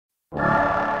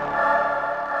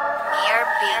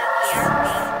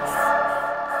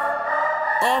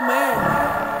Oh man.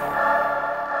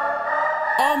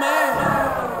 Oh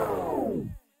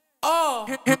man. Oh.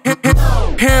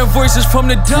 Hearing voices from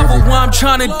the devil while I'm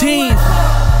trying to deem.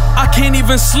 I can't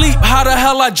even sleep, how the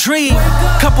hell I dream?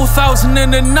 Couple thousand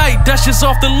in the night, that's just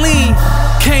off the lean.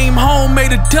 Came home,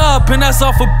 made a dub, and that's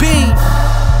off a beam.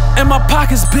 And my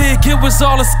pockets big, it was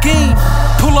all a scheme.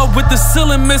 Pull up with the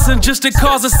ceiling missing just to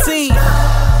cause a scene.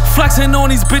 Flexing on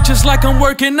these bitches like I'm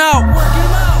working out.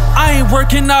 I ain't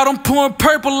working out, I'm pouring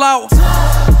purple out.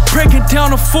 Breaking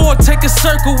down the floor, take a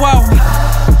circle out.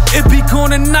 It be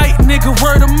going tonight, nigga,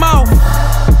 word of mouth.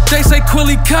 They say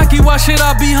Quilly cocky, why should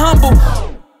I be humble?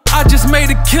 I just made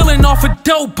a killing off a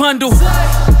dope bundle.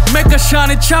 Make a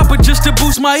shiny chopper just to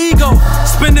boost my ego.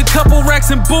 Spend a couple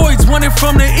racks in Boyd's, won it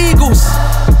from the Eagles.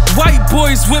 White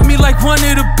boys with me like one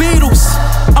of the Beatles.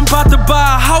 I'm about to buy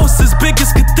a house as big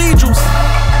as cathedrals.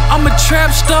 I'm a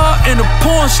trap star and a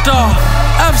porn star.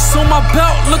 F's on my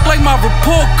belt, look like my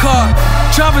report card.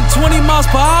 Driving 20 miles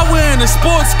per hour in a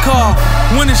sports car.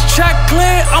 When it's check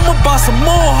clear, I'ma buy some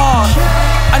more hard.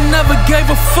 I never gave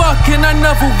a fuck and I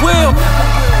never will.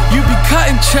 You be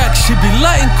cutting checks, you be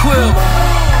letting quill.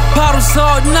 Bottles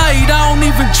all night, I don't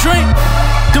even drink.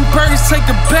 Them birdies take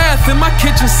a bath in my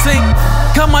kitchen sink.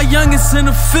 Got my youngest in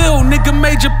the field, nigga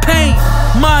major pain.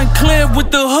 Mind clear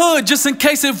with the hood just in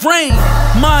case it rain.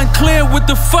 Mind clear with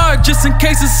the fire just in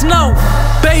case it snow.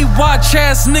 Baywatch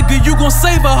ass nigga, you gon'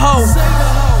 save a hoe.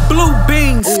 Blue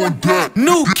beans,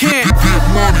 new camp.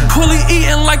 Quilly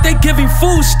eating like they giving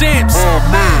food stamps.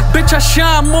 Bitch, I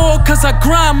shine more cause I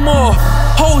grind more.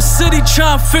 Whole city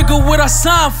tryna figure what I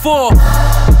signed for.